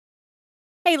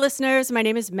Hey listeners, my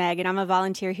name is Meg and I'm a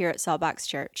volunteer here at Saltbox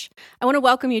Church. I want to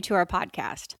welcome you to our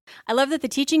podcast. I love that the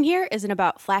teaching here isn't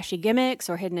about flashy gimmicks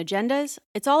or hidden agendas.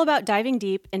 It's all about diving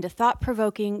deep into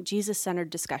thought-provoking, Jesus-centered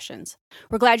discussions.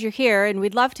 We're glad you're here and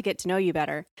we'd love to get to know you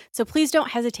better. So please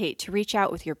don't hesitate to reach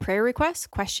out with your prayer requests,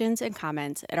 questions, and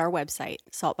comments at our website,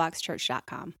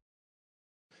 saltboxchurch.com.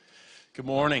 Good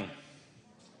morning.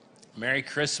 Merry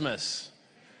Christmas.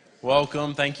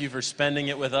 Welcome. Thank you for spending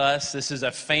it with us. This is a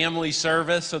family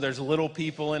service, so there's little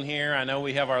people in here. I know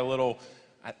we have our little,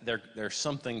 there's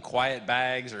something quiet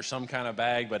bags or some kind of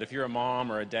bag, but if you're a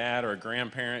mom or a dad or a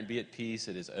grandparent, be at peace.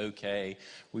 It is okay.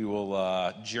 We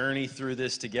will journey through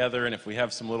this together, and if we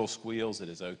have some little squeals, it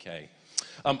is okay.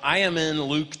 I am in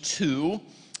Luke 2.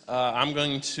 I'm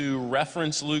going to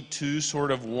reference Luke 2,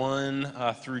 sort of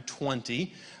 1 through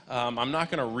 20. I'm not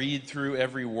going to read through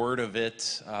every word of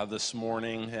it this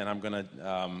morning, and I'm going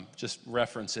to just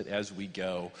reference it as we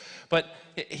go. But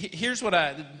here's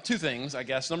two things, I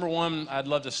guess. Number one, I'd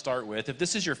love to start with, if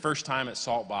this is your first time at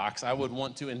Saltbox, I would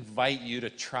want to invite you to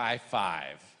try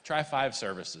 5. Try 5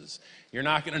 services. You're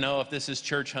not going to know if this is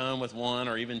church home with 1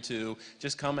 or even 2.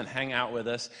 Just come and hang out with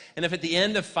us. And if at the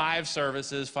end of 5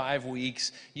 services, 5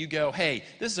 weeks, you go, hey,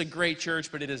 this is a great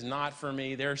church, but it is not for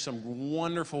me. There are some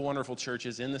wonderful, wonderful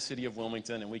churches in the city of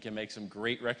Wilmington, and we can make some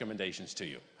great recommendations to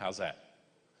you. How's that?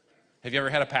 Have you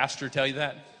ever had a pastor tell you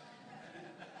that?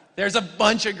 There's a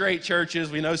bunch of great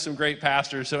churches. We know some great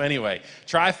pastors. So anyway,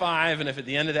 try 5, and if at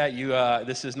the end of that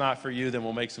this is not for you, then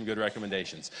we'll make some good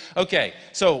recommendations. Okay,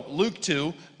 so Luke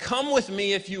 2, come with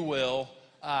me, if you will,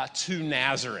 to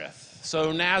Nazareth.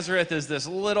 So Nazareth is this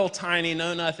little tiny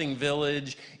know-nothing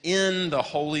village in the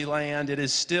Holy Land. It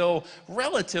is still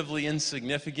relatively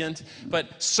insignificant,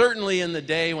 but certainly in the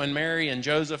day when Mary and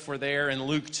Joseph were there in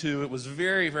Luke 2, it was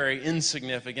very, very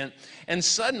insignificant. And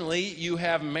suddenly you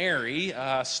have Mary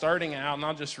starting out, and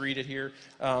I'll just read it here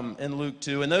in Luke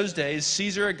 2. In those days,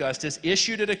 Caesar Augustus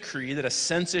issued a decree that a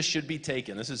census should be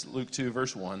taken. This is Luke 2,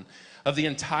 verse 1. Of the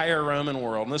entire Roman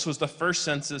world. And this was the first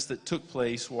census that took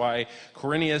place while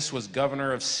Quirinius was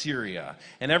governor of Syria.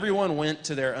 And everyone went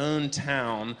to their own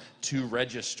town to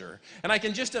register. And I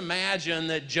can just imagine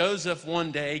that Joseph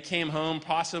one day came home,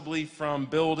 possibly from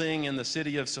building in the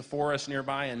city of Sepphoris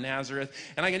nearby in Nazareth.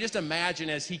 And I can just imagine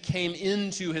as he came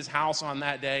into his house on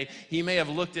that day, he may have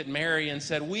looked at Mary and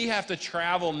said, we have to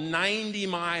travel 90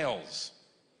 miles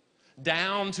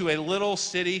down to a little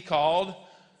city called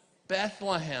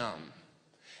Bethlehem.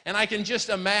 And I can just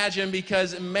imagine,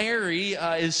 because Mary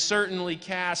is certainly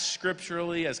cast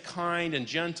scripturally as kind and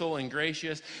gentle and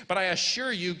gracious, but I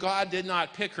assure you God did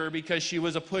not pick her because she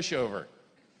was a pushover.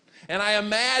 And I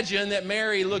imagine that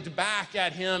Mary looked back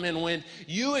at him and went,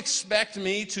 you expect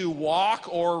me to walk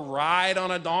or ride on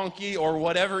a donkey or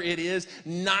whatever it is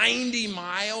 90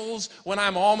 miles when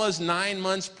I'm almost 9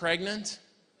 months pregnant?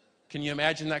 Can you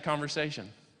imagine that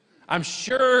conversation? I'm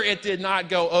sure it did not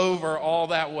go over all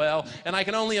that well, and I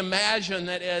can only imagine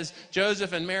that as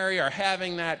Joseph and Mary are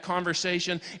having that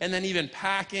conversation and then even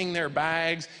packing their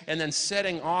bags and then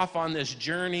setting off on this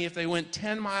journey, if they went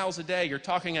 10 miles a day, you're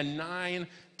talking a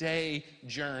 9-day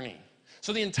journey.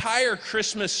 So the entire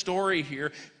Christmas story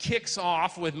here kicks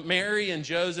off with Mary and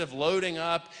Joseph loading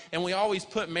up, and we always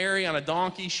put Mary on a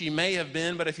donkey. She may have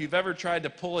been, but if you've ever tried to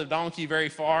pull a donkey very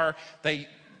far, they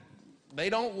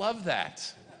don't love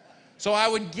that. So I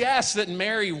would guess that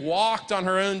Mary walked on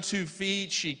her own 2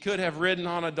 feet. She could have ridden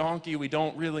on a donkey. We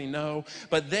don't really know.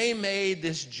 But they made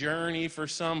this journey for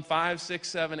some 5, 6,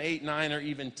 7, 8, 9, or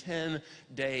even 10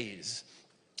 days.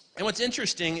 And what's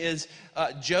interesting is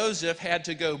Joseph had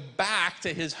to go back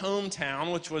to his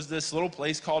hometown, which was this little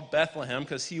place called Bethlehem,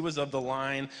 because he was of the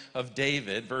line of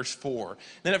David, verse 4.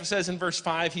 Then it says in verse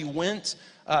 5, he went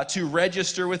to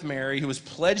register with Mary, who was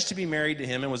pledged to be married to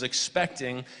him and was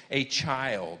expecting a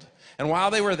child. And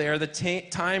while they were there, the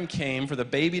time came for the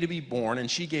baby to be born, and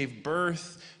she gave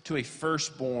birth to a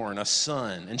firstborn, a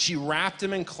son. And she wrapped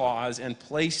him in cloths and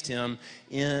placed him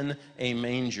in a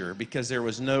manger because there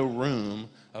was no room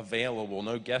available,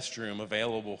 no guest room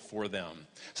available for them.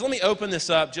 So let me open this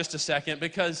up just a second,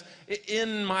 because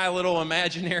in my little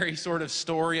imaginary sort of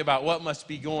story about what must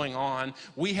be going on,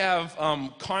 we have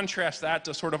contrast that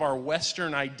to sort of our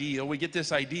Western ideal. We get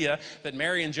this idea that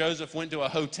Mary and Joseph went to a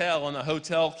hotel and the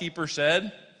hotel keeper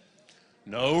said,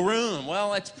 no room.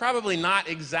 Well, it's probably not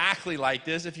exactly like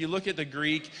this. If you look at the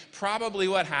Greek, probably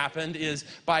what happened is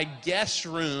by guest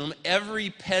room, every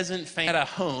peasant family had a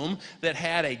home that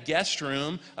had a guest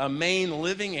room, a main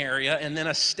living area, and then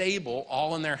a stable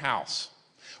all in their house.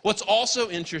 What's also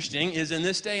interesting is in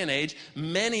this day and age,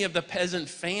 many of the peasant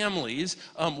families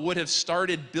would have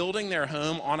started building their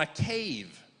home on a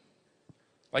cave.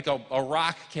 like a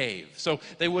rock cave. So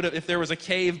they would have, if there was a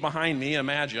cave behind me,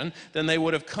 imagine, then they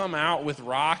would have come out with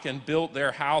rock and built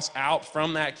their house out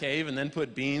from that cave and then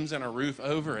put beams and a roof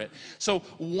over it. So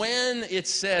when it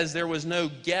says there was no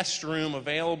guest room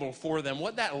available for them,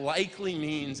 what that likely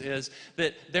means is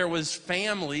that there was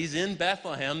families in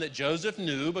Bethlehem that Joseph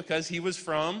knew because he was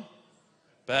from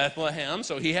Bethlehem,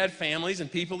 so he had families and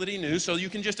people that he knew. So you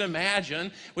can just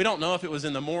imagine, we don't know if it was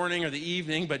in the morning or the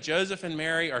evening, but Joseph and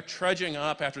Mary are trudging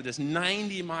up after this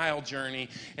 90-mile journey,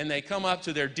 and they come up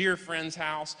to their dear friend's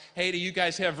house. Hey, do you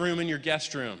guys have room in your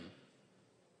guest room?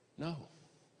 No.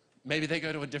 Maybe they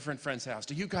go to a different friend's house.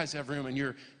 Do you guys have room in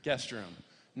your guest room?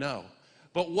 No.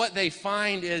 But what they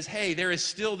find is, hey, there is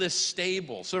still this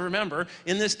stable. So remember,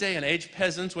 in this day and age,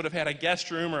 peasants would have had a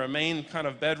guest room or a main kind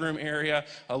of bedroom area,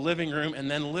 a living room, and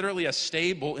then literally a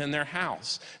stable in their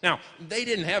house. Now, they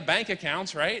didn't have bank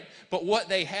accounts, right? But what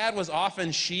they had was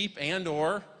often sheep and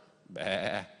or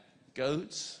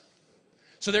goats.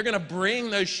 So they're going to bring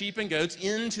those sheep and goats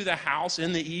into the house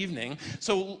in the evening.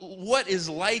 So what is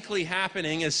likely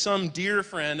happening is some dear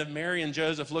friend of Mary and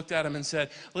Joseph looked at him and said,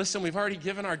 listen, we've already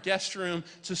given our guest room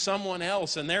to someone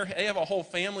else, and they have a whole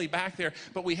family back there,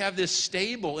 but we have this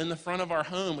stable in the front of our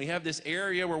home. We have this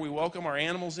area where we welcome our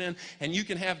animals in, and you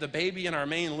can have the baby in our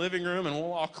main living room, and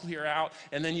we'll all clear out,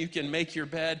 and then you can make your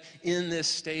bed in this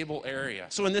stable area.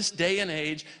 So in this day and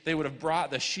age, they would have brought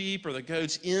the sheep or the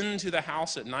goats into the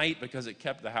house at night because it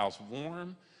kept the house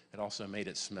warm. It also made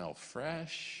it smell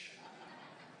fresh.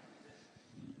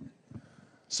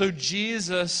 So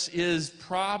Jesus is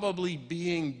probably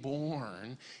being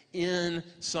born in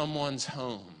someone's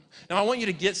home. Now, I want you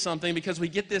to get something, because we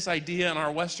get this idea in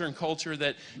our Western culture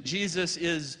that Jesus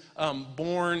is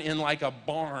born in like a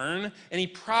barn, and he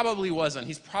probably wasn't.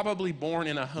 He's probably born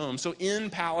in a home. So in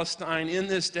Palestine, in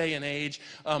this day and age,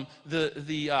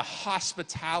 the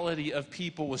hospitality of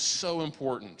people was so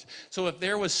important. So if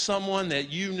there was someone that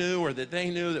you knew or that they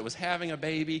knew that was having a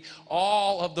baby,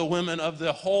 all of the women of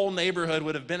the whole neighborhood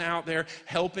would have been out there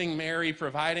helping Mary,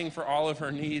 providing for all of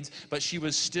her needs, but she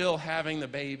was still having the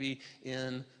baby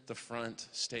in the front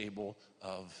stable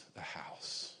of the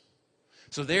house.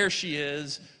 So there she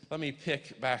is. Let me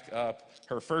pick back up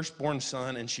her firstborn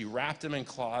son, and she wrapped him in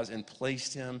cloths and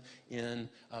placed him in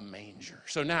a manger.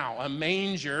 So now, a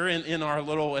manger in our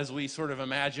little, as we sort of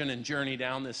imagine and journey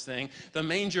down this thing, the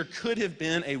manger could have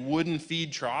been a wooden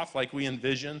feed trough like we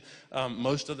envision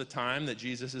most of the time that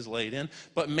Jesus is laid in.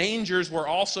 But mangers were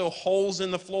also holes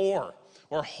in the floor,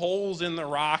 or holes in the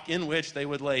rock in which they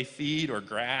would lay feed or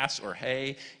grass or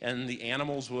hay, and the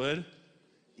animals would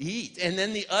eat. And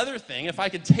then the other thing, if I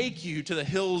could take you to the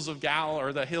hills of Galilee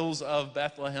or the hills of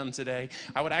Bethlehem today,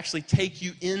 I would actually take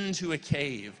you into a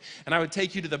cave. And I would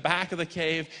take you to the back of the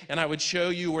cave, and I would show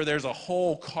you where there's a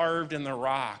hole carved in the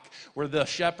rock where the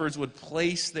shepherds would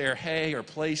place their hay or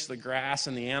place the grass,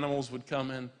 and the animals would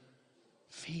come and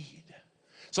feed.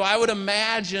 So I would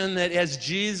imagine that as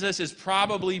Jesus is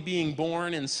probably being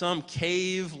born in some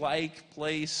cave-like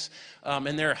place,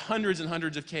 and there are hundreds and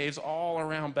hundreds of caves all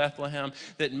around Bethlehem,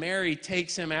 that Mary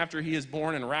takes him after he is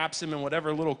born and wraps him in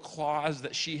whatever little cloths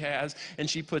that she has, and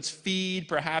she puts feed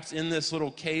perhaps in this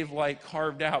little cave-like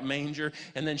carved-out manger,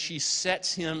 and then she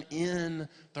sets him in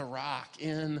the rock,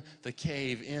 in the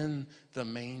cave, in the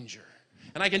manger.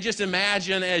 And I can just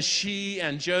imagine as she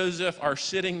and Joseph are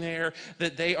sitting there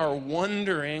that they are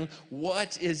wondering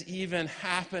what is even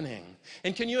happening.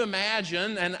 And can you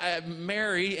imagine, and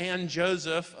Mary and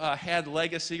Joseph had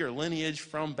legacy or lineage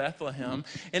from Bethlehem,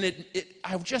 and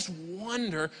I just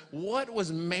wonder, what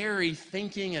was Mary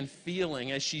thinking and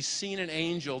feeling as she's seen an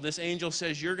angel? This angel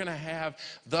says, you're going to have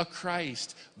the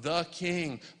Christ, the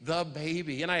King, the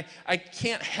baby. And I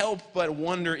can't help but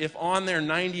wonder if on their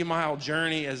 90-mile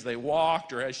journey as they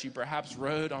walked, or as she perhaps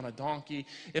rode on a donkey,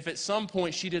 if at some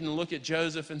point she didn't look at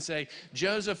Joseph and say,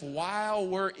 Joseph, while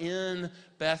we're in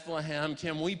Bethlehem,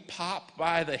 can we pop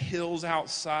by the hills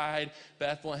outside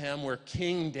Bethlehem where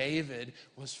King David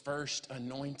was first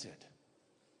anointed?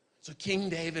 So King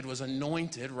David was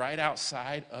anointed right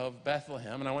outside of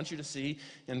Bethlehem. And I want you to see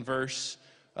in verse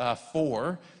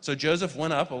 4. So Joseph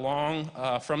went up along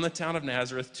from the town of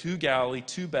Nazareth to Galilee,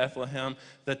 to Bethlehem,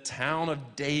 the town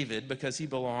of David, because he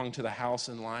belonged to the house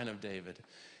and line of David.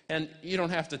 And you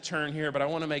don't have to turn here, but I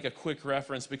want to make a quick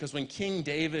reference, because when King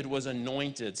David was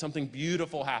anointed, something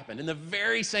beautiful happened in the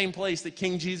very same place that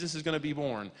King Jesus is going to be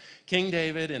born. King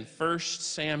David, in 1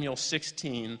 Samuel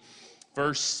 16,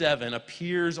 verse 7,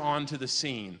 appears onto the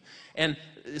scene. And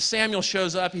Samuel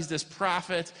shows up. He's this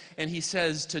prophet, and he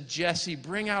says to Jesse,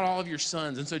 bring out all of your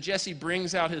sons. And so Jesse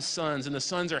brings out his sons, and the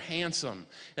sons are handsome,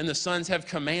 and the sons have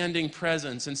commanding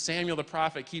presence. And Samuel the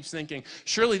prophet keeps thinking,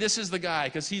 surely this is the guy,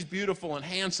 because he's beautiful and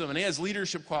handsome, and he has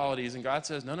leadership qualities. And God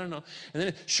says, no, no, no. And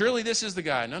then, surely this is the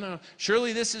guy. No, no, no.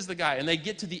 Surely this is the guy. And they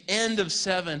get to the end of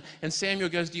 7, and Samuel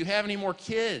goes, do you have any more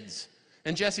kids?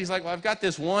 And Jesse's like, well, I've got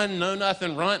this one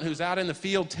know-nothing runt who's out in the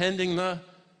field tending the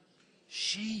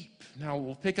sheep. Now,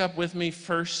 we'll pick up with me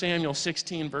 1 Samuel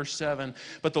 16, verse 7.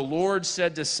 But the Lord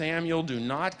said to Samuel, do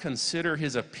not consider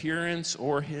his appearance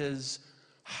or his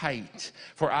height,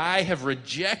 for I have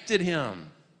rejected him.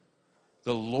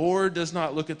 The Lord does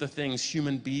not look at the things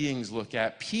human beings look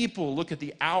at. People look at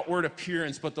the outward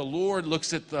appearance, but the Lord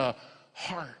looks at the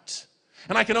heart.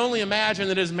 And I can only imagine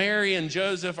that as Mary and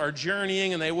Joseph are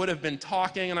journeying and they would have been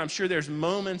talking, and I'm sure there's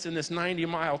moments in this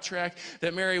 90-mile trek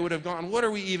that Mary would have gone, what are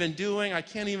we even doing? I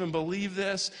can't even believe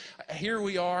this. Here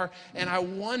we are. And I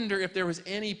wonder if there was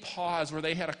any pause where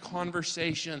they had a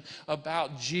conversation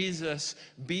about Jesus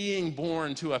being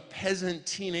born to a peasant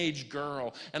teenage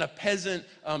girl and a peasant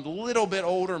little bit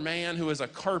older man who is a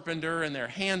carpenter, and they're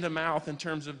hand to mouth in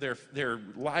terms of their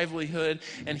livelihood.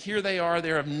 And here they are.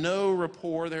 They're of no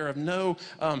rapport. They have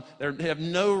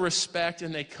no respect,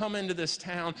 and they come into this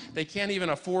town. They can't even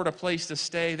afford a place to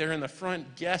stay. They're in the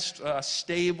front guest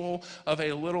stable of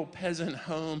a little peasant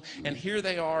home, and here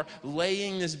they are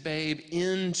laying this babe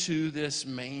into this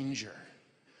manger.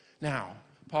 Now,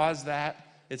 pause that.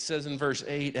 It says in verse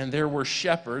 8, and there were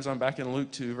shepherds, I'm back in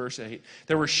Luke 2, verse 8.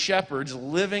 There were shepherds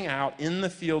living out in the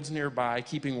fields nearby,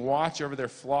 keeping watch over their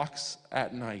flocks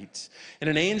at night. And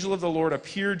an angel of the Lord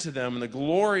appeared to them, and the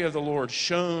glory of the Lord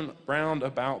shone round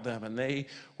about them, and they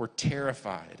were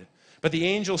terrified. But the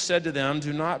angel said to them,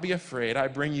 do not be afraid. I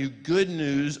bring you good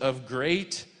news of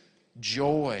great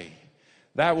joy.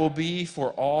 That will be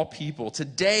for all people.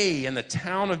 Today in the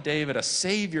town of David, a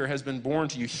Savior has been born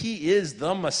to you. He is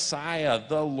the Messiah,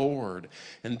 the Lord.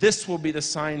 And this will be the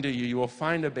sign to you. You will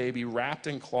find a baby wrapped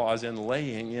in cloths and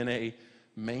laying in a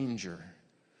manger.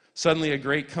 Suddenly a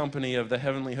great company of the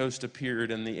heavenly host appeared,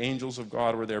 and the angels of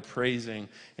God were there praising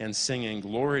and singing,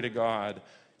 glory to God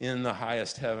in the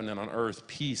highest heaven, and on earth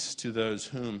peace to those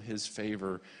whom his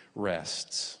favor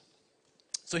rests.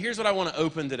 So here's what I want to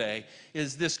open today,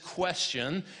 is this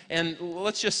question, and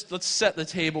let's set the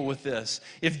table with this.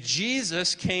 If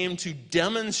Jesus came to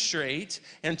demonstrate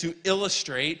and to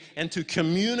illustrate and to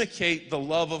communicate the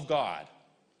love of God,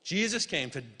 Jesus came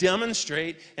to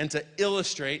demonstrate and to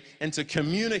illustrate and to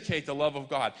communicate the love of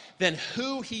God, then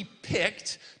who he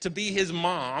picked to be his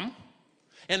mom,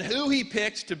 and who he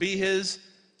picked to be his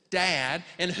dad,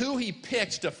 and who he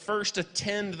picked to first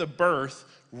attend the birth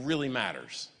really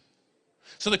matters.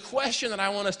 So the question that I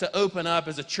want us to open up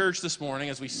as a church this morning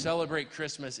as we celebrate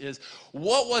Christmas is,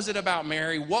 what was it about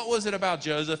Mary, what was it about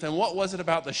Joseph, and what was it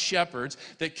about the shepherds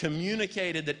that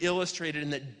communicated, that illustrated,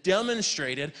 and that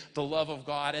demonstrated the love of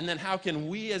God? And then how can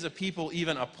we as a people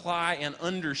even apply and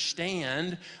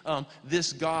understand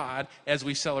this God as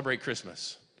we celebrate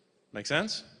Christmas? Make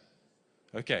sense?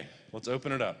 Okay, let's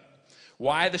open it up.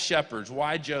 Why the shepherds?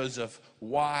 Why Joseph?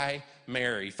 Why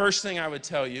Mary? First thing I would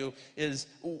tell you is,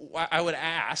 I would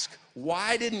ask,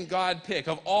 why didn't God pick,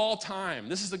 of all time,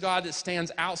 this is the God that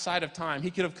stands outside of time.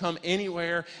 He could have come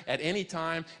anywhere, at any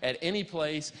time, at any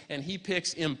place, and he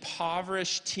picks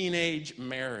impoverished teenage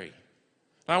Mary.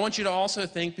 I want you to also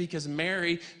think, because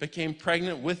Mary became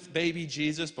pregnant with baby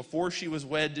Jesus before she was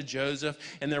wed to Joseph,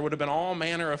 and there would have been all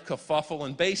manner of kerfuffle,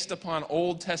 and based upon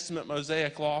Old Testament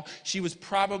Mosaic law, she was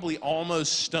probably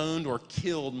almost stoned or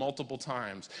killed multiple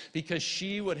times because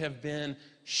she would have been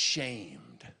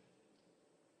shamed.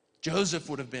 Joseph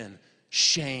would have been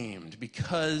shamed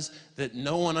because that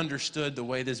no one understood the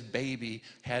way this baby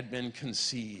had been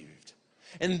conceived.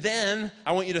 And then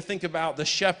I want you to think about the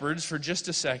shepherds for just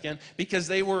a second, because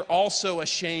they were also a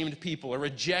shamed people, a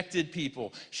rejected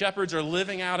people. Shepherds are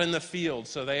living out in the field,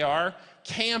 so they are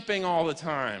camping all the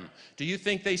time. Do you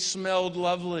think they smelled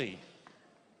lovely?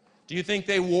 Do you think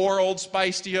they wore Old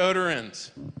Spice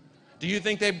deodorant? Do you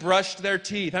think they brushed their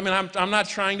teeth? I mean, I'm not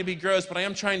trying to be gross, but I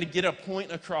am trying to get a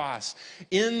point across.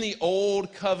 In the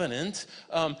Old Covenant,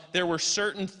 there were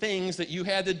certain things that you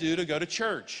had to do to go to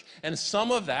church. And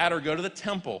some of that, or go to the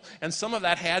temple, and some of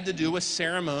that had to do with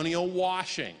ceremonial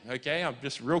washing. Okay, I'll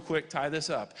just real quick tie this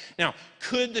up. Now,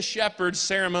 could the shepherds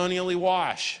ceremonially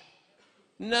wash?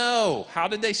 No. How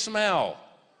did they smell?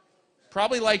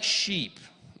 Probably like sheep.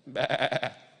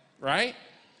 Right?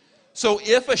 So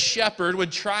if a shepherd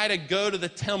would try to go to the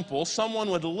temple, someone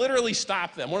would literally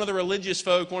stop them. One of the religious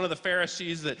folk, one of the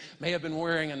Pharisees that may have been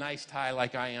wearing a nice tie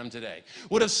like I am today,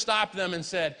 would have stopped them and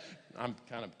said, I'm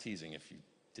kind of teasing if you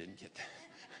didn't get that,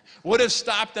 would have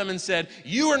stopped them and said,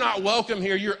 you are not welcome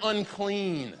here, you're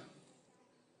unclean.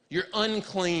 You're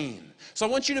unclean. So I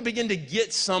want you to begin to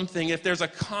get something, if there's a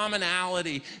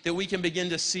commonality that we can begin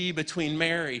to see between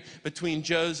Mary, between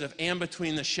Joseph, and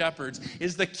between the shepherds,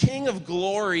 is the King of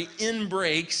Glory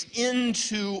breaks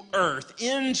into earth,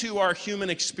 into our human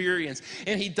experience.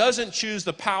 And he doesn't choose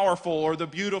the powerful or the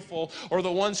beautiful or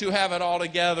the ones who have it all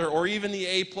together or even the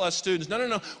A+ students.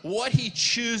 No. What he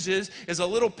chooses is a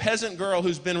little peasant girl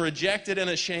who's been rejected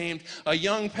and ashamed, a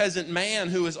young peasant man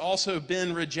who has also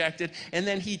been rejected, and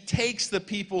then he takes the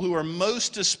people who are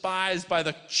most despised by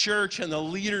the church and the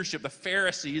leadership, the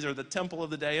Pharisees, or the temple of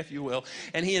the day, if you will,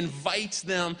 and he invites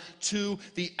them to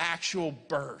the actual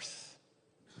birth.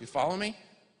 You follow me?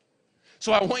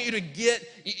 So I want you to get,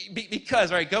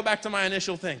 because, all right, go back to my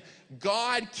initial thing.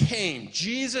 God came,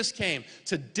 Jesus came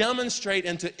to demonstrate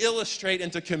and to illustrate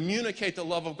and to communicate the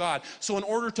love of God. So in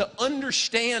order to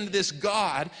understand this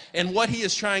God and what he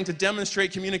is trying to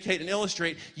demonstrate, communicate, and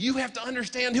illustrate, you have to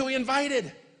understand who he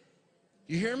invited.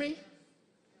 You hear me?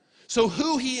 So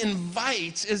who he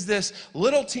invites is this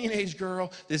little teenage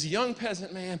girl, this young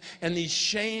peasant man, and these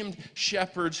shamed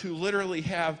shepherds who literally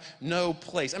have no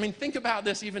place. I mean, think about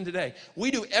this even today.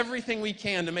 We do everything we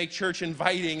can to make church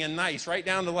inviting and nice, right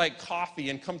down to like coffee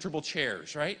and comfortable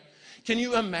chairs, right? Can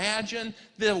you imagine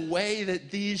the way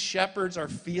that these shepherds are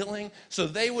feeling? So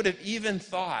they would have even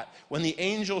thought when the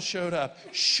angel showed up,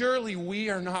 surely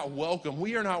we are not welcome.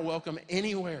 We are not welcome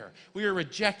anywhere. We are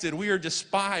rejected. We are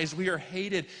despised. We are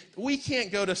hated. We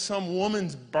can't go to some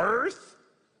woman's birth.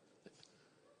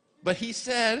 But he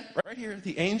said, right here,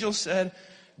 the angel said,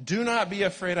 do not be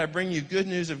afraid. I bring you good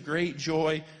news of great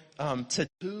joy. To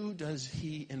who does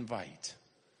he invite?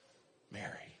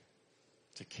 Mary,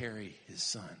 to carry his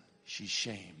son. She's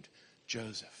shamed.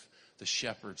 Joseph, the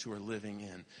shepherds who are living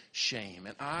in shame.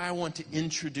 And I want to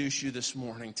introduce you this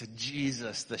morning to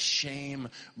Jesus, the shame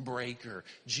breaker.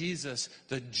 Jesus,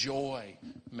 the joy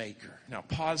maker. Now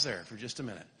pause there for just a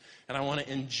minute. And I want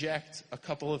to inject a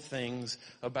couple of things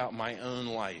about my own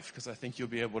life because I think you'll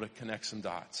be able to connect some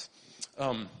dots.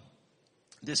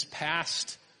 This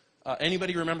past,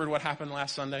 anybody remembered what happened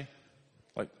last Sunday?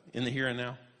 Like in the here and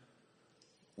now?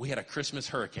 We had a Christmas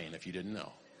hurricane, if you didn't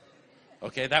know.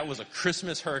 Okay, that was a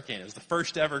Christmas hurricane. It was the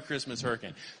first ever Christmas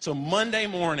hurricane. So Monday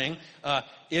morning,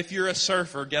 if you're a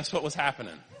surfer, guess what was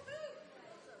happening?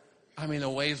 I mean, the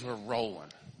waves were rolling.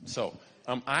 So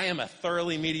I am a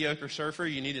thoroughly mediocre surfer.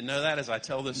 You need to know that as I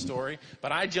tell this story.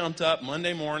 But I jumped up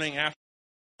Monday morning after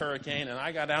hurricane, and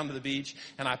I got down to the beach,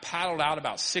 and I paddled out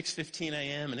about 6:15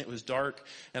 a.m., and it was dark,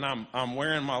 and I'm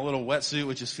wearing my little wetsuit,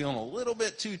 which is feeling a little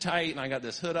bit too tight, and I got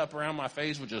this hood up around my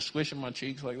face, which is squishing my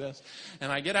cheeks like this,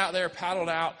 and I get out there, paddled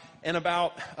out, and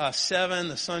about 7,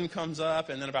 the sun comes up,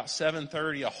 and then about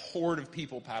 7:30, a horde of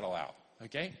people paddle out,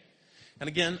 okay? And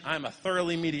again, I'm a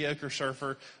thoroughly mediocre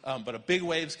surfer, but a big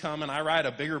wave's coming. I ride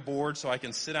a bigger board so I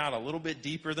can sit out a little bit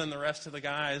deeper than the rest of the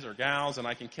guys or gals, and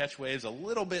I can catch waves a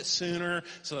little bit sooner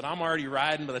so that I'm already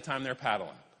riding by the time they're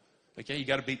paddling. Okay, you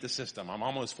got to beat the system. I'm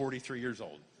almost 43 years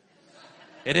old.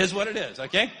 It is what it is,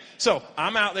 okay? So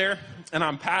I'm out there, and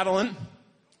I'm paddling,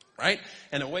 right?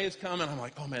 And the waves come, and I'm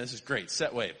like, oh, man, this is great.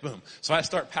 Set wave, boom. So I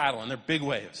start paddling. They're big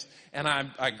waves. And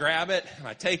I grab it, and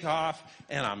I take off,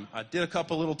 and I did a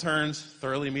couple little turns,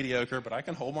 thoroughly mediocre, but I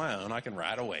can hold my own. I can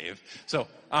ride a wave. So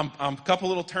I'm a couple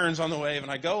little turns on the wave, and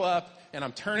I go up, and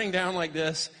I'm turning down like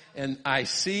this, and I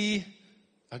see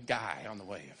a guy on the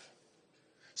wave.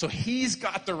 So he's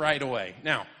got the right of way.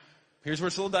 Now, here's where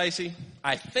it's a little dicey.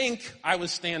 I think I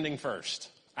was standing first.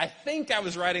 I think I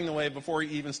was riding the wave before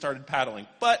he even started paddling.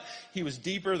 But he was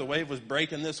deeper. The wave was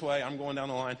breaking this way. I'm going down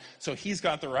the line. So he's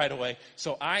got the right of way.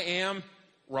 So I am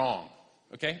wrong.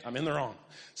 Okay? I'm in the wrong.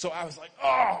 So I was like,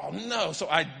 oh, no. So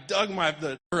I dug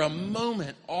for a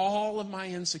moment, all of my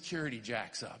insecurity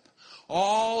jacks up.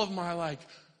 All of my like,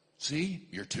 see,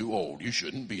 you're too old. You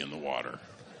shouldn't be in the water.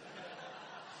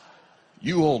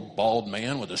 You old bald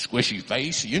man with a squishy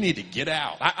face, you need to get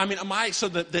out. So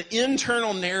the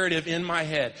internal narrative in my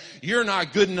head, you're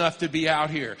not good enough to be out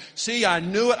here. See, I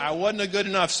knew it. I wasn't a good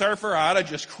enough surfer. I ought to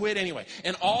just quit anyway.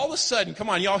 And all of a sudden,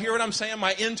 come on, y'all hear what I'm saying?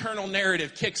 My internal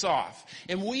narrative kicks off.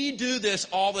 And we do this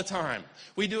all the time.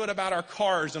 We do it about our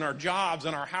cars and our jobs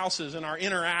and our houses and our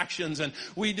interactions. And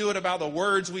we do it about the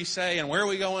words we say and where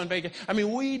we go on vacation. I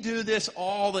mean, we do this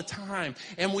all the time.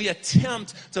 And we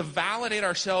attempt to validate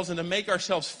ourselves and to make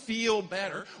ourselves feel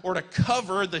better or to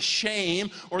cover the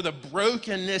shame or the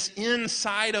brokenness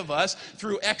inside of us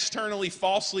through externally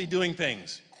falsely doing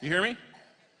things. You hear me?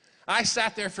 I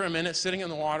sat there for a minute sitting in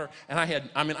the water, and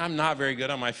I'm not very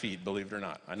good on my feet, believe it or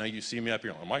not. I know you see me up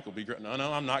here, Michael, be great. No,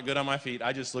 I'm not good on my feet.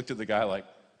 I just looked at the guy like,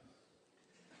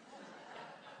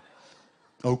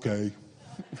 okay.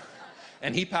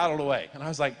 And he paddled away. And I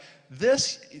was like,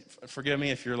 forgive me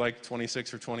if you're like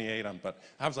 26 or 28, but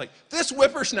I was like, this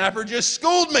whippersnapper just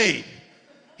schooled me.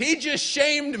 He just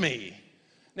shamed me.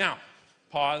 Now,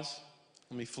 pause.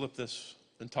 Let me flip this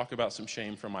and talk about some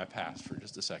shame from my past for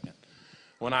just a second.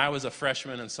 When I was a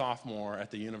freshman and sophomore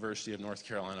at the University of North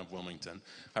Carolina of Wilmington,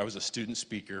 I was a student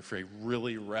speaker for a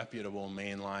really reputable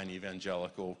mainline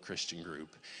evangelical Christian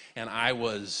group. And I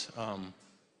was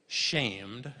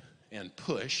shamed and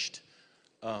pushed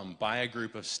by a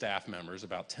group of staff members,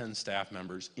 about 10 staff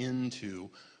members, into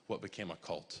what became a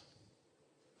cult.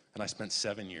 And I spent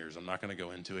 7 years, I'm not going to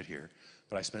go into it here,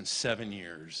 but I spent 7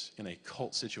 years in a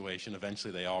cult situation.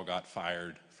 Eventually they all got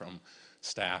fired from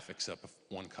staff except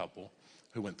one couple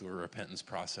who went through a repentance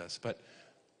process. But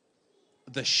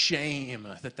the shame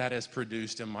that has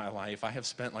produced in my life, I have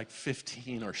spent like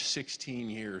 15 or 16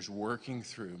 years working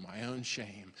through my own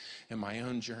shame and my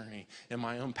own journey and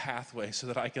my own pathway so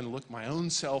that I can look my own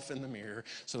self in the mirror,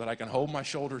 so that I can hold my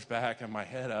shoulders back and my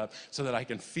head up, so that I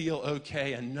can feel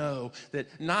okay and know that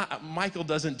Michael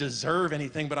doesn't deserve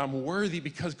anything, but I'm worthy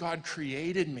because God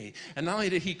created me. And not only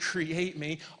did he create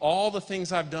me, all the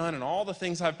things I've done and all the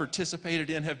things I've participated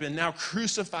in have been now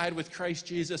crucified with Christ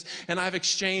Jesus, and I've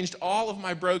exchanged all of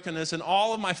my brokenness and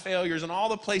all of my failures and all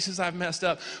the places I've messed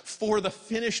up for the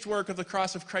finished work of the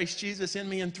cross of Christ Jesus in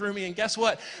me and through me. And guess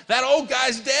what? That old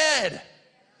guy's dead.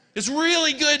 It's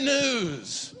really good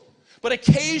news. But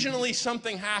occasionally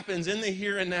something happens in the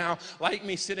here and now, like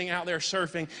me sitting out there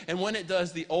surfing, and when it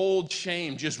does, the old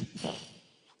shame just,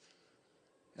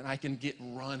 and I can get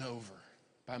run over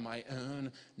by my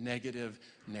own negative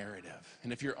narrative.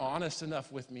 And if you're honest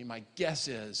enough with me, my guess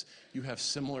is you have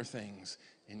similar things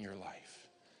in your life.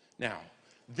 Now,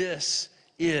 this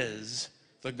is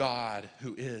the God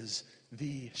who is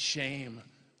the shame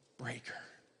breaker.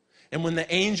 And when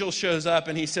the angel shows up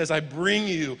and he says, I bring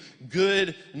you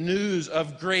good news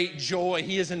of great joy,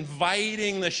 he is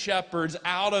inviting the shepherds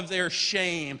out of their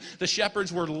shame. The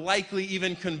shepherds were likely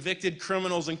even convicted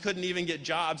criminals and couldn't even get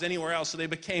jobs anywhere else, so they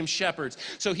became shepherds.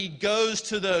 So he goes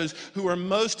to those who are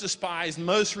most despised,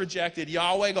 most rejected.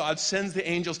 Yahweh God sends the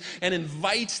angels and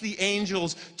invites the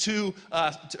angels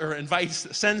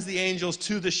sends the angels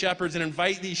to the shepherds and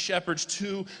invite these shepherds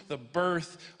to the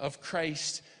birth of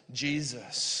Christ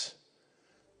Jesus.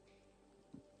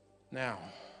 Now,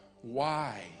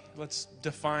 why? Let's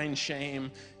define shame,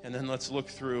 and then let's look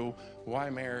through why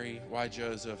Mary, why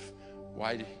Joseph,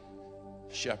 why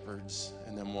shepherds,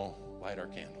 and then we'll light our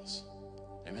candles.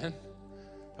 Amen?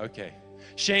 Okay.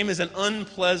 Shame is an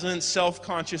unpleasant,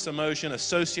 self-conscious emotion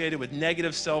associated with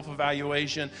negative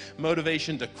self-evaluation,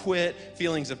 motivation to quit,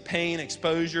 feelings of pain,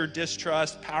 exposure,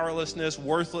 distrust, powerlessness,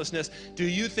 worthlessness. Do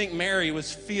you think Mary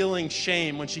was feeling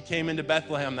shame when she came into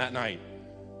Bethlehem that night?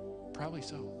 Probably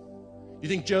so. You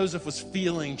think Joseph was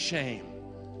feeling shame?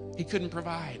 He couldn't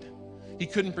provide. He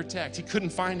couldn't protect. He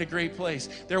couldn't find a great place.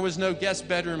 There was no guest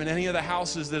bedroom in any of the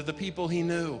houses of the people he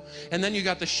knew. And then you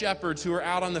got the shepherds who are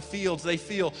out on the fields. They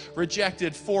feel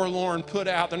rejected, forlorn, put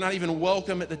out. They're not even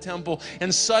welcome at the temple.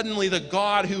 And suddenly the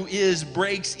God who is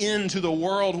breaks into the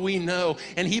world we know.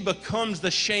 And he becomes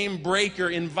the shame breaker,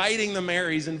 inviting the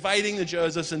Marys, inviting the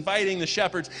Josephs, inviting the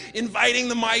shepherds, inviting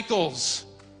the Michaels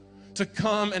to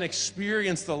come and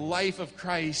experience the life of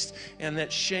Christ, and that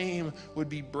shame would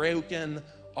be broken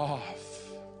off.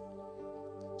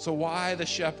 So why the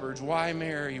shepherds? Why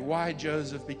Mary? Why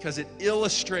Joseph? Because it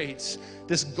illustrates,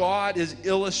 this God is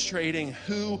illustrating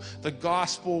who the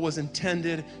gospel was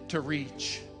intended to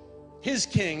reach. His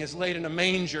king is laid in a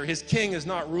manger. His king is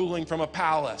not ruling from a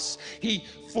palace. He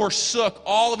forsook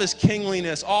all of his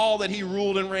kingliness, all that he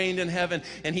ruled and reigned in heaven,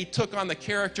 and he took on the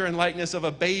character and likeness of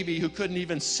a baby who couldn't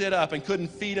even sit up and couldn't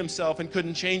feed himself and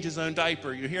couldn't change his own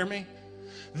diaper. You hear me?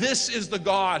 This is the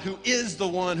God who is the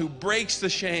one who breaks the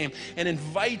shame and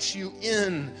invites you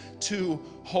into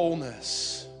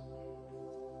wholeness.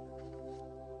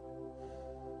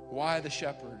 Why the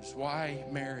shepherds? Why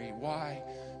Mary? Why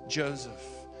Joseph?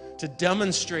 To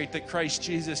demonstrate that Christ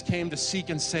Jesus came to seek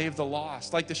and save the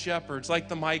lost, like the shepherds, like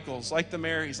the Michaels, like the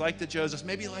Marys, like the Josephs,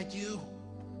 maybe like you.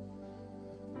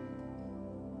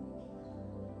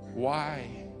 Why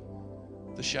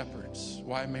the shepherds?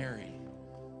 Why Mary?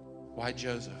 Why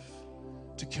Joseph?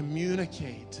 To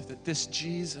communicate that this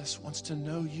Jesus wants to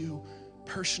know you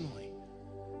personally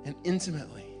and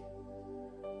intimately.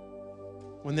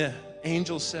 When the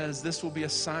angel says, this will be a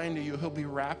sign to you, he'll be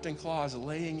wrapped in cloths,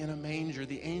 laying in a manger.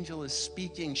 The angel is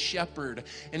speaking shepherd,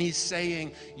 and he's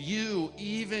saying, you,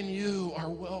 even you, are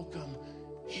welcome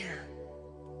here.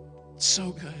 It's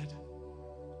so good.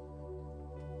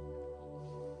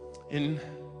 In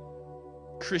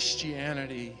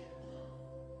Christianity,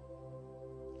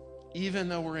 even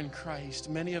though we're in Christ,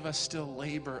 many of us still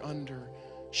labor under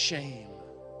shame.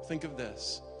 Think of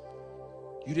this.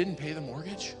 You didn't pay the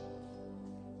mortgage?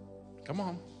 Come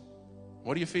on.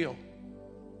 What do you feel?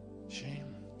 Shame.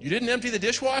 You didn't empty the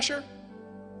dishwasher?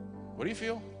 What do you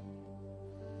feel?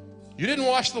 You didn't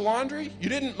wash the laundry? You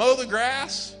didn't mow the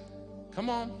grass? Come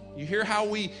on. You hear how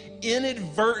we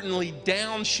inadvertently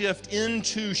downshift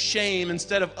into shame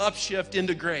instead of upshift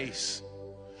into grace.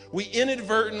 We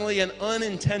inadvertently and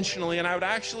unintentionally, and I would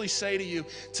actually say to you,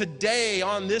 today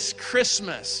on this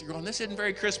Christmas, you're going, this isn't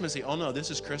very Christmassy. Oh no,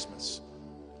 this is Christmas.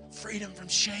 Freedom from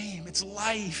shame, it's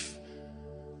life.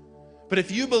 But if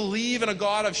you believe in a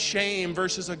God of shame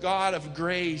versus a God of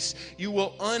grace, you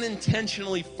will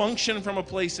unintentionally function from a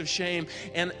place of shame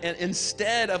and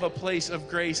instead of a place of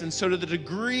grace. And so to the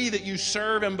degree that you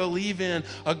serve and believe in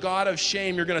a God of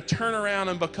shame, you're going to turn around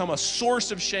and become a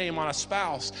source of shame on a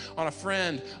spouse, on a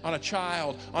friend, on a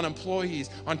child, on employees,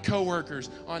 on coworkers,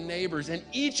 on neighbors. And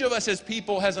each of us as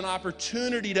people has an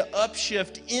opportunity to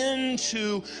upshift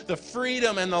into the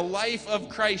freedom and the life of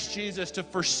Christ Jesus, to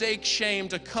forsake shame,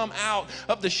 to come out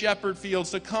of the shepherd fields,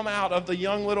 to come out of the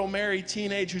young little Mary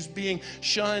teenage who's being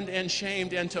shunned and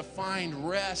shamed, and to find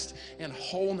rest and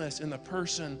wholeness in the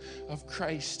person of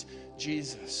Christ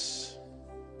Jesus.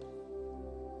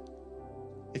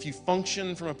 If you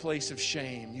function from a place of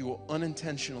shame, you will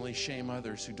unintentionally shame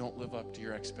others who don't live up to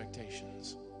your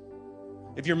expectations.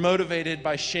 If you're motivated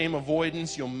by shame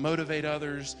avoidance, you'll motivate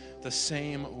others the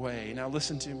same way. Now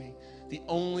listen to me. The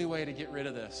only way to get rid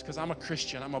of this, because I'm a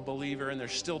Christian, I'm a believer, and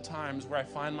there's still times where I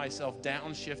find myself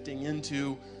downshifting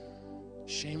into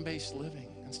shame-based living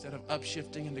instead of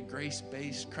upshifting into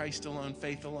grace-based, Christ alone,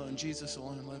 faith alone, Jesus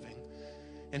alone living.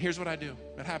 And here's what I do.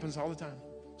 It happens all the time.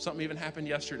 Something even happened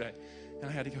yesterday, and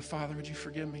I had to go, Father, would you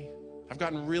forgive me? I've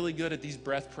gotten really good at these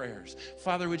breath prayers.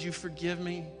 Father, would you forgive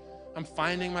me? I'm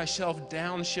finding myself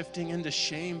downshifting into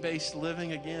shame-based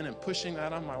living again and pushing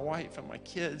that on my wife and my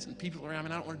kids and people around me.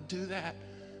 And I don't want to do that.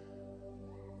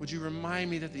 Would you remind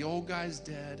me that the old guy's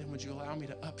dead, and would you allow me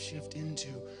to upshift into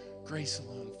grace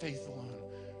alone, faith alone,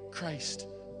 Christ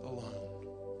alone?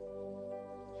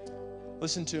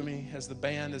 Listen to me as the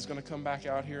band is going to come back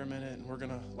out here in a minute, and we're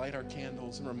going to light our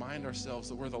candles and remind ourselves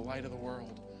that we're the light of the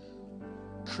world.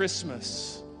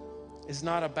 Christmas is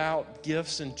not about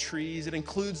gifts and trees. It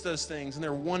includes those things, and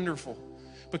they're wonderful.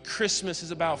 But Christmas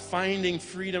is about finding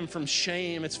freedom from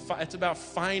shame. It's about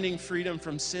finding freedom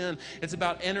from sin. It's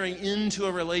about entering into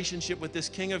a relationship with this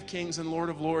King of Kings and Lord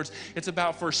of Lords. It's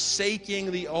about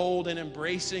forsaking the old and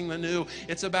embracing the new.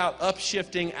 It's about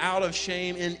upshifting out of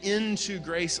shame and into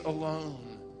grace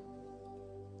alone.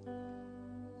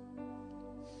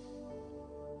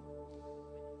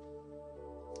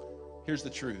 Here's the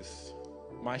truth.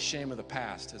 My shame of the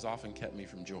past has often kept me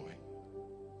from joy.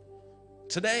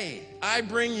 Today, I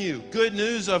bring you good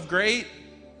news of great,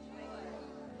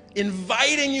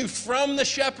 inviting you from the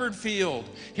shepherd field.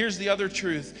 Here's the other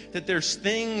truth, that there's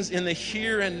things in the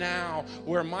here and now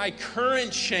where my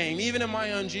current shame, even in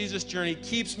my own Jesus journey,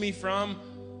 keeps me from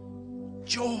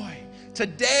joy.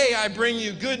 Today, I bring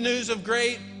you good news of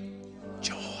great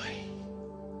joy.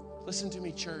 Listen to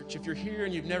me, church. If you're here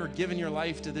and you've never given your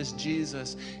life to this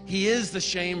Jesus, he is the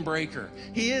shame breaker.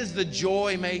 He is the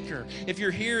joy maker. If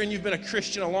you're here and you've been a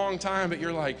Christian a long time, but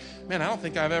you're like, man, I don't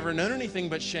think I've ever known anything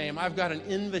but shame, I've got an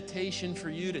invitation for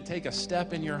you to take a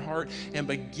step in your heart and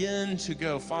begin to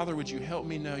go, Father, would you help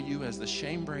me know you as the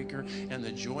shame breaker and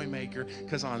the joy maker?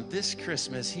 Because on this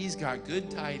Christmas, he's got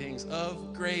good tidings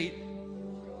of great.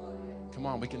 Come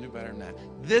on, we can do better than that.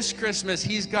 This Christmas,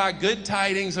 he's got good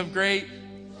tidings of great.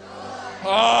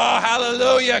 Oh,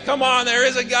 hallelujah. Come on, there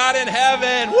is a God in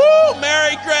heaven. Woo,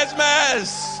 Merry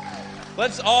Christmas.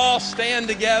 Let's all stand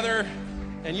together,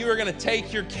 and you are going to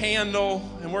take your candle,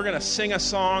 and we're going to sing a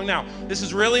song. Now, this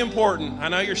is really important. I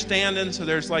know you're standing, so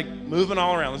there's like moving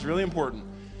all around. It's really important.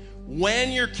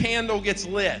 When your candle gets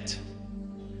lit,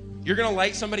 you're going to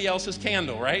light somebody else's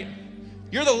candle, right?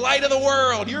 You're the light of the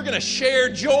world. You're going to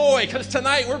share joy, because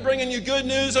tonight we're bringing you good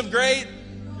news of great.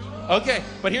 Okay,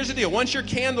 but here's the deal. Once your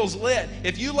candle's lit,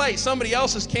 if you light somebody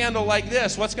else's candle like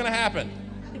this, what's going to happen?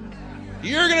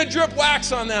 You're going to drip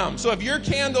wax on them. So if your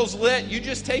candle's lit, you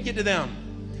just take it to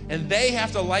them. And they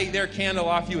have to light their candle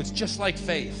off you. It's just like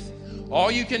faith. All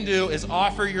you can do is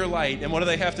offer your light. And what do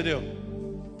they have to do?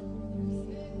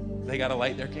 They got to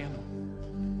light their candle.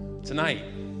 Tonight,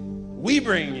 we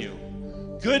bring you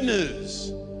good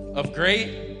news of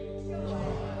great.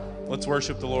 Let's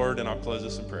worship the Lord, and I'll close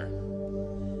this in prayer.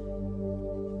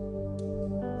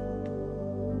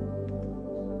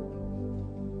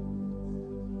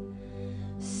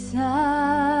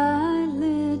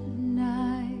 Silent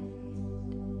night,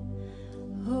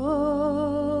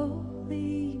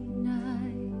 holy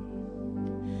night,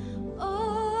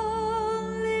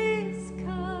 all is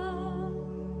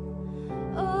calm,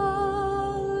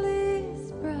 all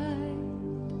is bright,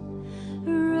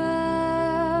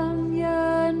 around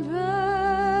yon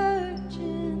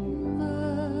virgin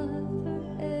mother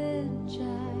and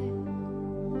child,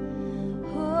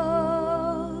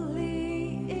 holy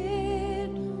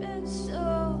infant,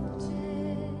 so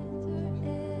tender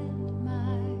and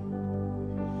mild,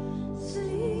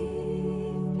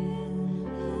 sleep in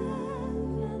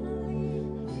heavenly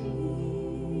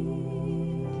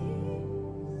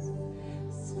peace,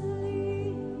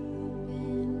 sleep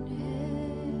in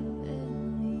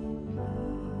heavenly peace.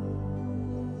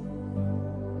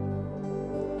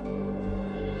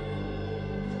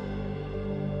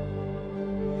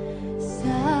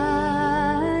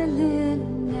 Silent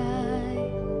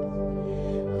night,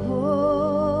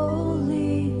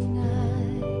 holy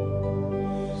night,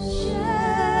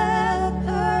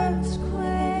 shepherds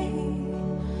quake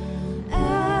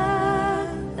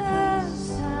at the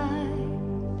sight,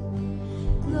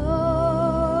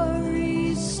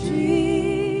 glory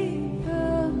stream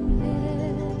from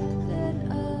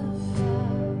heaven above,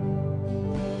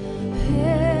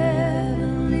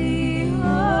 heavenly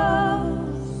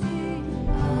hosts sing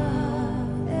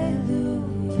hallelujah.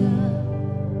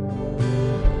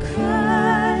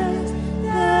 Christ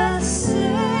the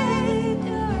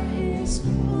Savior is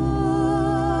born.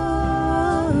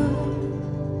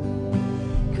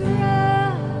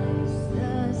 Christ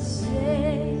the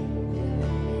Savior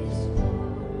is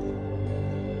born.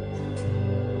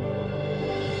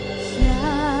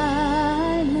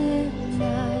 Silent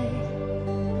night,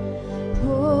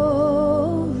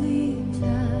 holy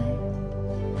night,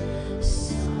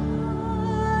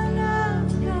 Son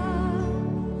of God,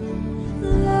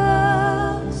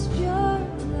 love's pure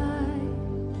light,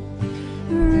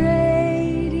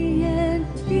 radiant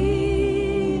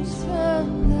beams from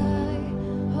thy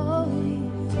holy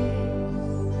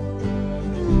face,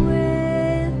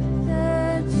 with the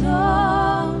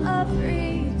dawn of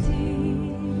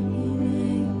redeeming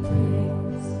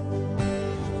grace.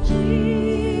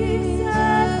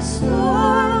 Jesus,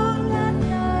 Lord, at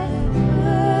thy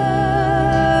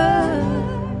birth,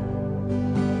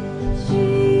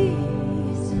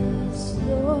 Jesus,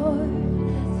 Lord,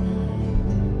 at thy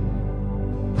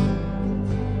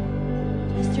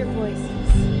Just your voices.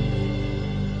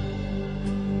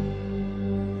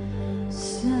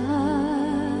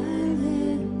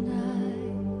 silent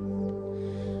night,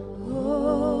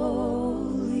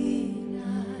 holy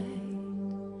night,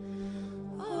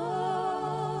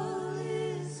 all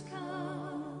is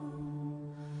calm,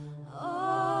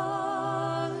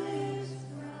 all is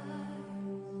bright,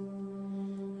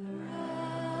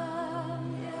 around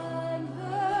yon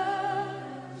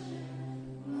virgin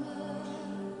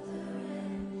mother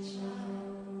and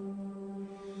child,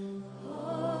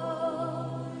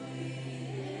 holy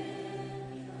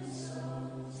infant, so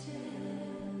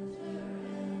tender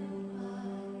and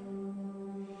mild,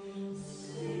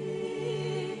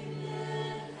 sleep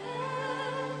in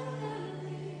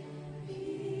heavenly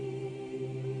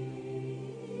peace,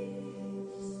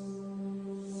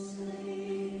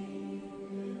 sleep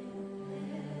in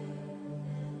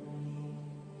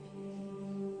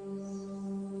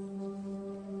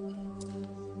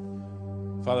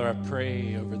Father, I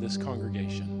pray over this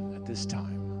congregation at this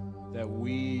time that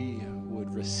we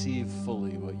would receive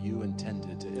fully what you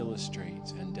intended to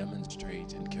illustrate and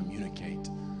demonstrate and communicate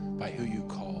by who you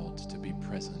called to be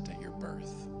present at your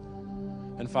birth.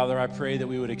 And Father, I pray that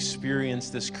we would experience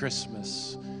this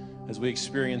Christmas as we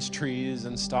experience trees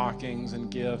and stockings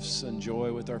and gifts and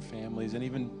joy with our families and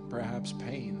even perhaps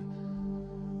pain,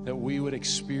 that we would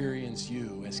experience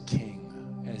you as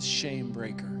King, as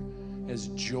Shamebreaker, as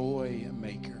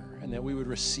Joymaker, and that we would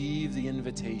receive the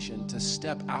invitation to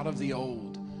step out of the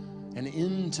old and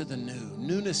into the new,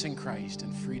 newness in Christ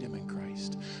and freedom in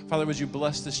Christ. Father, would you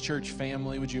bless this church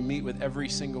family? Would you meet with every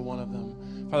single one of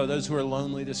them? Father, those who are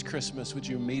lonely this Christmas, would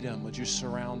you meet them? Would you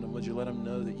surround them? Would you let them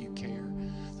know that you care?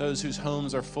 Those whose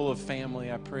homes are full of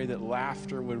family, I pray that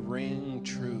laughter would ring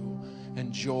true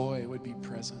and joy would be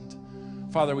present.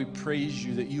 Father, we praise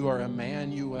you that you are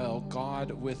Emmanuel,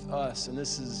 God with us. And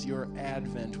this is your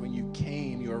advent. When you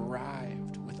came, you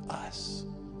arrived with us.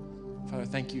 Father,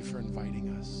 thank you for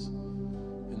inviting us.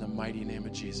 In the mighty name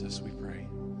of Jesus, we pray.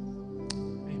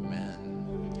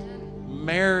 Amen.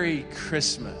 Merry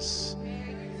Christmas.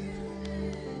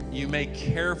 You may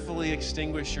carefully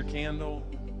extinguish your candle.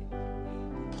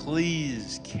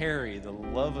 Please carry the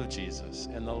love of Jesus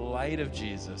and the light of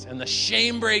Jesus and the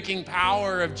shame-breaking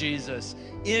power of Jesus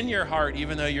in your heart,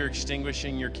 even though you're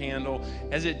extinguishing your candle.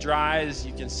 As it dries,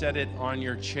 you can set it on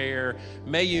your chair.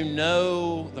 May you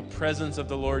know the presence of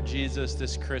the Lord Jesus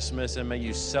this Christmas, and may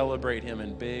you celebrate him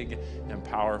in big and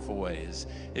powerful ways.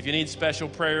 If you need special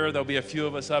prayer, there'll be a few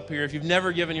of us up here. If you've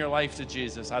never given your life to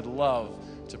Jesus, I'd love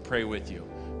to pray with you.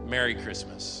 Merry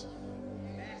Christmas.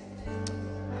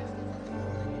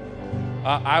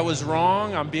 I was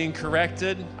wrong. I'm being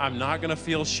corrected. I'm not going to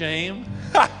feel shame.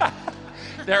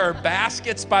 There are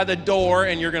baskets by the door,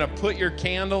 and you're going to put your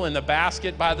candle in the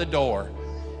basket by the door.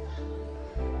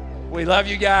 We love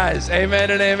you guys.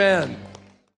 Amen and amen.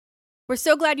 We're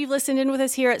so glad you've listened in with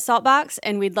us here at Saltbox,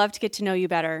 and we'd love to get to know you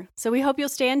better. So we hope you'll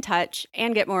stay in touch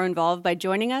and get more involved by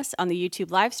joining us on the YouTube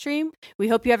live stream. We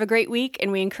hope you have a great week,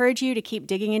 and we encourage you to keep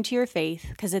digging into your faith,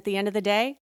 because at the end of the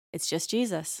day, it's just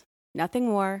Jesus. Nothing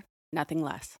more, nothing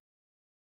less.